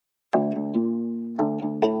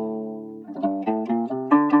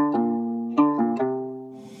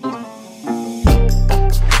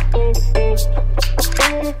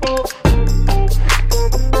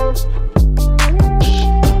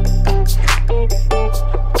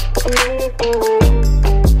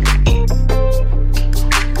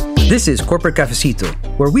This is Corporate Cafecito,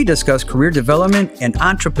 where we discuss career development and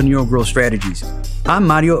entrepreneurial growth strategies. I'm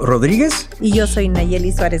Mario Rodriguez. Y yo soy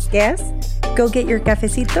Nayeli Suarez Gas. Go get your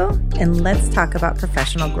cafecito and let's talk about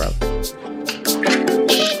professional growth.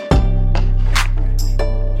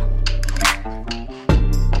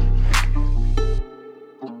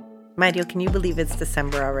 Mario, can you believe it's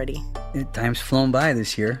December already? Time's flown by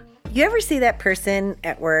this year. You ever see that person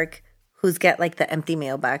at work who's got like the empty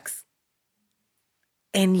mailbox?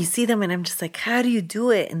 And you see them and I'm just like, how do you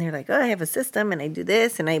do it? And they're like, oh, I have a system and I do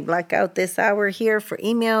this and I block out this hour here for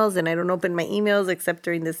emails and I don't open my emails except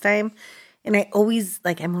during this time. And I'm always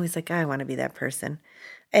like, oh, I want to be that person.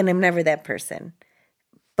 And I'm never that person.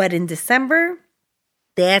 But in December,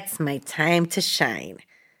 that's my time to shine.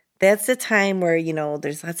 That's the time where,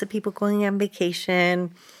 there's lots of people going on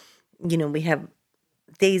vacation. We have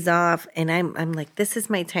days off and I'm like, this is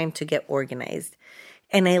my time to get organized.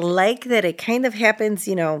 And I like that it kind of happens,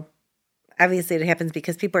 obviously it happens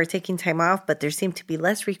because people are taking time off, but there seem to be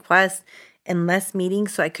less requests and less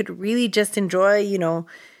meetings. So I could really just enjoy,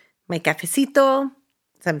 my cafecito,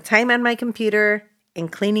 some time on my computer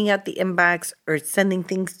and cleaning out the inbox or sending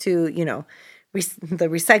things to, the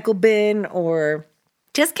recycle bin or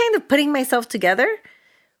just kind of putting myself together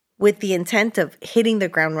with the intent of hitting the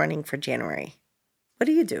ground running for January. What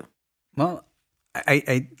do you do? Well,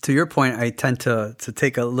 I to your point, I tend to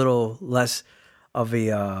take a little less of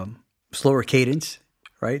a slower cadence,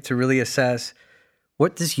 right? To really assess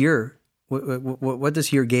what this year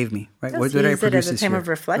gave me, right? What did I produce this year? Time of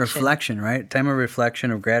reflection. Reflection, right? Time of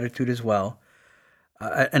reflection, of gratitude as well.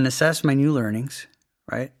 And assess my new learnings,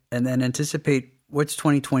 right? And then anticipate what's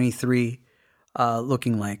 2023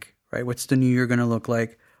 looking like, right? What's the new year going to look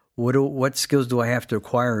like? What skills do I have to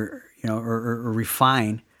acquire, or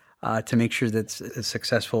refine to make sure that's as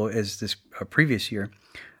successful as this previous year?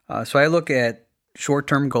 So I look at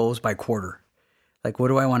short-term goals by quarter. Like, what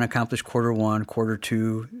do I want to accomplish quarter one, quarter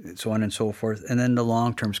two, so on and so forth. And then the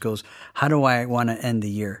long-term goals. How do I want to end the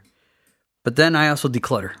year? But then I also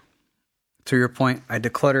declutter. To your point, I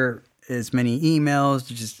declutter as many emails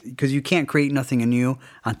just because you can't create nothing new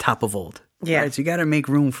on top of old. Yeah. Right? So you got to make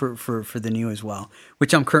room for the new as well,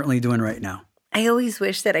 which I'm currently doing right now. I always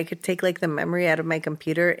wish that I could take like the memory out of my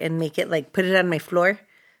computer and make it like put it on my floor.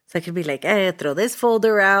 So I could be like, throw this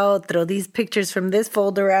folder out, throw these pictures from this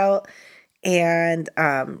folder out, and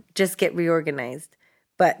just get reorganized.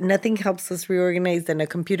 But nothing helps us reorganize than a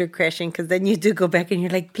computer crashing, because then you do go back and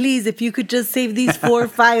you're like, please, if you could just save these 4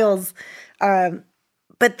 files.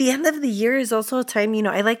 But the end of the year is also a time,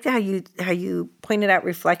 I like how you pointed out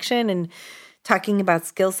reflection and talking about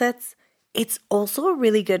skill sets. It's also a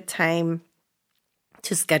really good time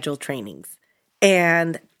to schedule trainings.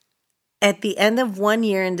 And at the end of one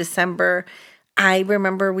year in December, I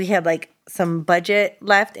remember we had like some budget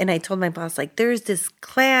left and I told my boss, like, there's this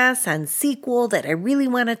class on SQL that I really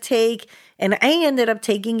want to take. And I ended up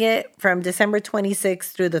taking it from December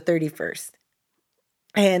 26th through the 31st.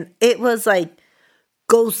 And it was like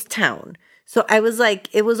ghost town. So I was like,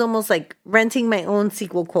 it was almost like renting my own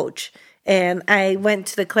SQL coach. And I went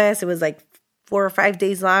to the class. It was like 4 or 5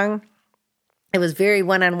 days long. It was very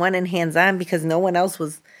one-on-one and hands-on because no one else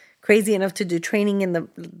was crazy enough to do training in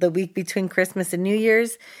the week between Christmas and New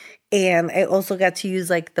Year's. And I also got to use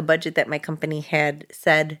like the budget that my company had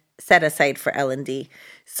set aside for L&D.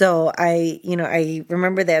 So I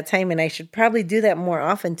remember that time, and I should probably do that more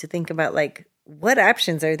often to think about like what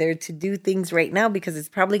options are there to do things right now, because it's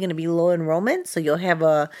probably going to be low enrollment. So you'll have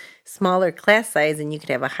a smaller class size and you could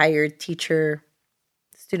have a higher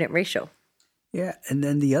teacher-student ratio. Yeah, and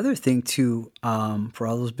then the other thing too, for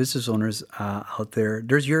all those business owners out there,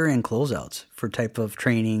 there's year-end closeouts for type of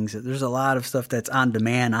trainings. There's a lot of stuff that's on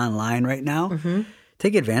demand online right now. Mm-hmm.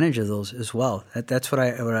 Take advantage of those as well. That's what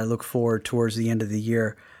I look forward towards the end of the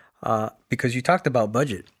year, because you talked about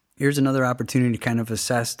budget. Here's another opportunity to kind of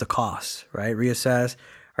assess the costs, right? Reassess.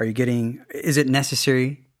 Is it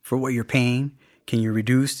necessary for what you're paying? Can you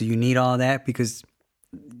reduce? Do you need all that? Because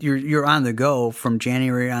you're on the go from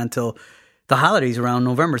January until the holidays around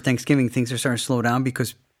November, Thanksgiving. Things are starting to slow down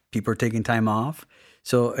because people are taking time off.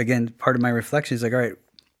 So again, part of my reflection is like, all right,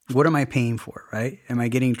 what am I paying for, right? Am I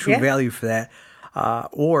getting true value for that?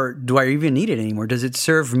 Or do I even need it anymore? Does it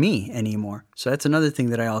serve me anymore? So that's another thing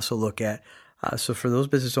that I also look at. So for those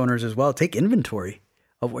business owners as well, take inventory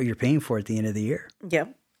of what you're paying for at the end of the year. Yeah.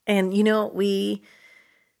 And,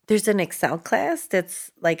 there's an Excel class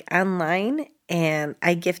that's like online, and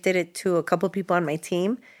I gifted it to a couple people on my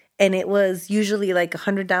team. and it was usually like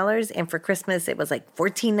 $100. And for Christmas, it was like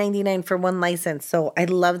 $14.99 for one license. So I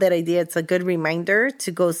love that idea. It's a good reminder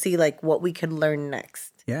to go see like what we could learn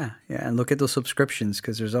next. Yeah. And look at those subscriptions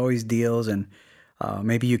because there's always deals, and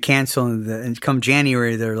maybe you cancel and come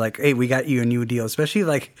January, they're like, hey, we got you a new deal, especially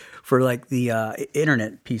like for like the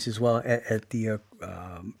internet piece as well at the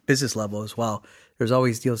business level as well. There's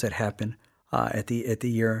always deals that happen at the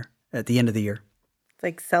end of the year. It's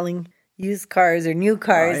like selling used cars or new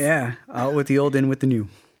cars. Yeah, out with the old, in with the new.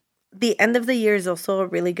 The end of the year is also a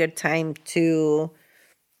really good time to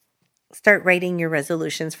start writing your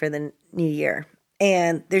resolutions for the new year.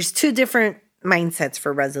 And there's two different mindsets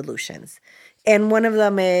for resolutions. And one of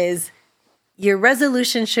them is your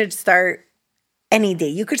resolution should start any day.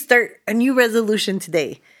 You could start a new resolution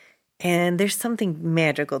today. And there's something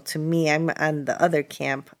magical to me. I'm on the other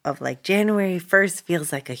camp of like January 1st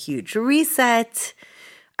feels like a huge reset.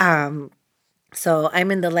 So I'm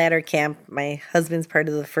in the latter camp. My husband's part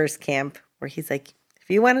of the first camp where he's like, if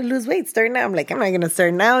you want to lose weight, start now. I'm like, I'm not going to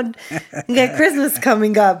start now. You got Christmas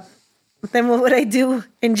coming up. Then what would I do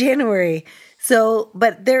in January? So,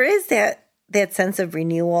 but there is that sense of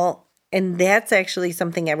renewal. And that's actually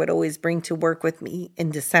something I would always bring to work with me in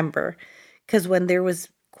December. Because when there was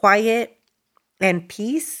quiet and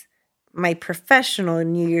peace, my professional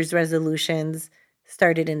New Year's resolutions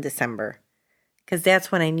started in December. Because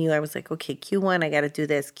that's when I knew I was like, okay, Q1, I got to do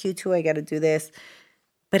this. Q2, I got to do this.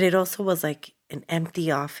 But it also was like an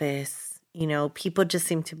empty office. You know, people just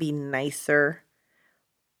seemed to be nicer.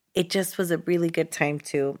 It just was a really good time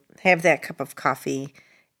to have that cup of coffee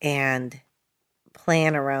and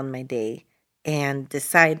plan around my day and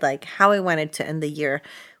decide like how I wanted to end the year.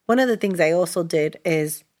 One of the things I also did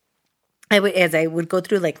is as I would go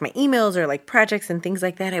through like my emails or like projects and things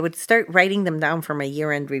like that, I would start writing them down for my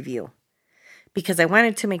year-end review. Because I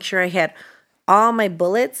wanted to make sure I had all my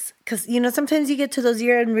bullets. Because, you know, sometimes you get to those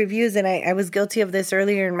year-end reviews, and I was guilty of this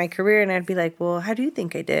earlier in my career, and I'd be like, well, how do you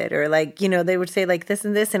think I did? Or like, you know, they would say like this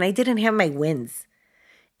and this, and I didn't have my wins.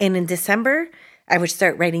 And in December, I would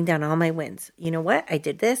start writing down all my wins. You know what? I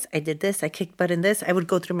did this, I kicked butt in this. I would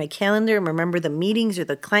go through my calendar and remember the meetings or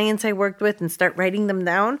the clients I worked with and start writing them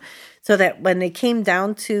down so that when it came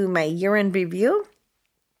down to my year-end review,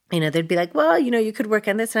 you know, they'd be like, well, you know, you could work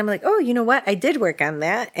on this. And I'm like, oh, you know what? I did work on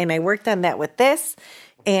that. And I worked on that with this.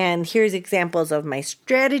 And here's examples of my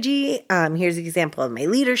strategy. Here's an example of my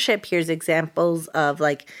leadership. Here's examples of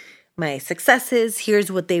like my successes.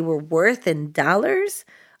 Here's what they were worth in dollars.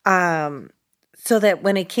 So that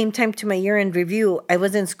when it came time to my year-end review, I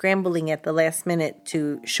wasn't scrambling at the last minute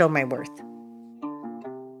to show my worth.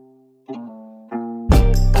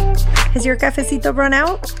 Has your cafecito run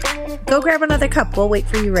out? Go grab another cup. We'll wait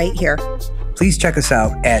for you right here. Please check us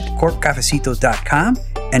out at corpcafecito.com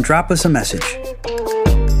and drop us a message.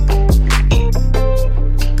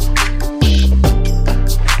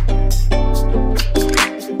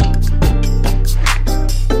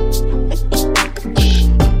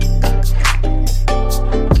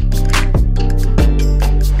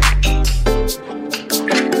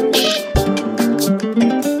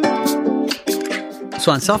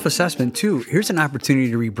 So on self-assessment too, here's an opportunity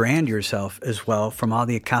to rebrand yourself as well from all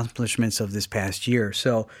the accomplishments of this past year.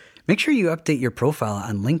 So make sure you update your profile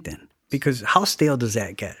on LinkedIn, because how stale does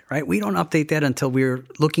that get, right? We don't update that until we're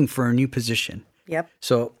looking for a new position. Yep.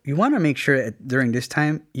 So you want to make sure that during this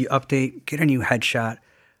time you update, get a new headshot,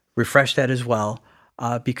 refresh that as well,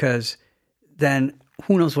 because then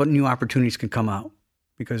who knows what new opportunities can come out.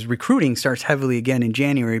 Because recruiting starts heavily again in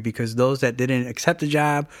January, because those that didn't accept a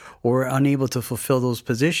job or were unable to fulfill those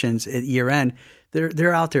positions at year end,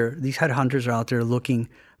 they're out there. These headhunters are out there looking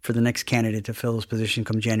for the next candidate to fill those positions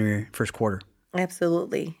come January first quarter.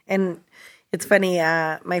 Absolutely. And it's funny,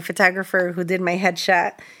 my photographer who did my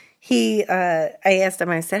headshot, I asked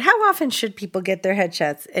him, I said, how often should people get their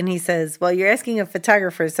headshots? And he says, well, you're asking a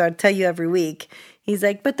photographer, so I'll tell you every week. He's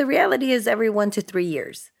like, but the reality is every 1 to 3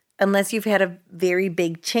 years. Unless you've had a very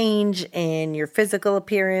big change in your physical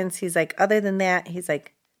appearance. He's like, other than that, he's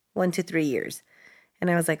like 1 to 3 years.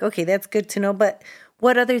 And I was like, okay, that's good to know. But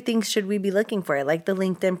what other things should we be looking for? I like the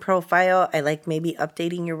LinkedIn profile. I like maybe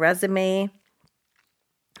updating your resume.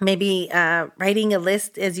 Maybe writing a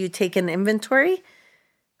list as you take an inventory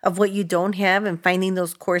of what you don't have and finding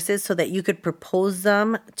those courses so that you could propose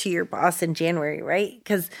them to your boss in January, right?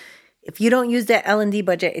 Because if you don't use that L&D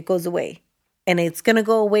budget, it goes away. And it's going to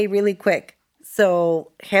go away really quick.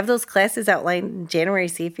 So have those classes outlined in January.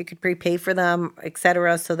 See if you could prepay for them,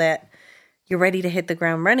 etc., so that you're ready to hit the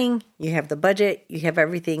ground running. You have the budget. You have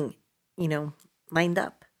everything, lined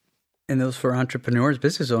up. And those for entrepreneurs,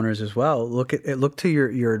 business owners as well. Look to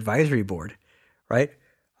your advisory board, right?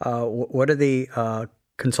 What are they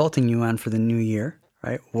consulting you on for the new year,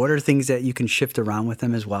 right? What are things that you can shift around with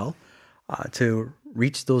them as well to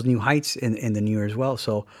reach those new heights in the new year as well?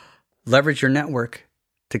 So leverage your network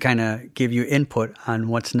to kind of give you input on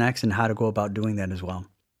what's next and how to go about doing that as well.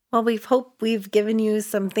 Well, we've given you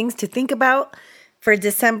some things to think about for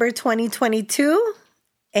December 2022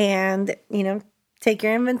 and, take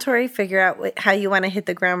your inventory, figure out how you want to hit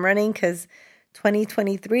the ground running because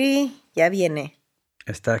 2023 ya viene.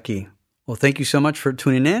 Está aquí. Well, thank you so much for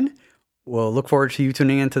tuning in. We'll look forward to you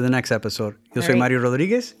tuning in to the next episode. Yo soy Mario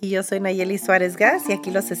Rodríguez. Y yo soy Nayeli Suárez Gas y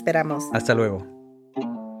aquí los esperamos. Hasta luego.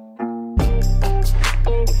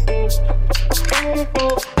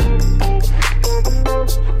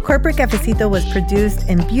 Corporate Cafecito was produced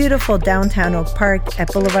in beautiful downtown Oak Park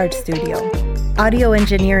at Boulevard Studio. Audio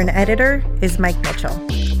engineer and editor is Mike Mitchell.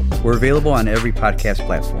 We're available on every podcast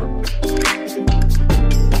platform.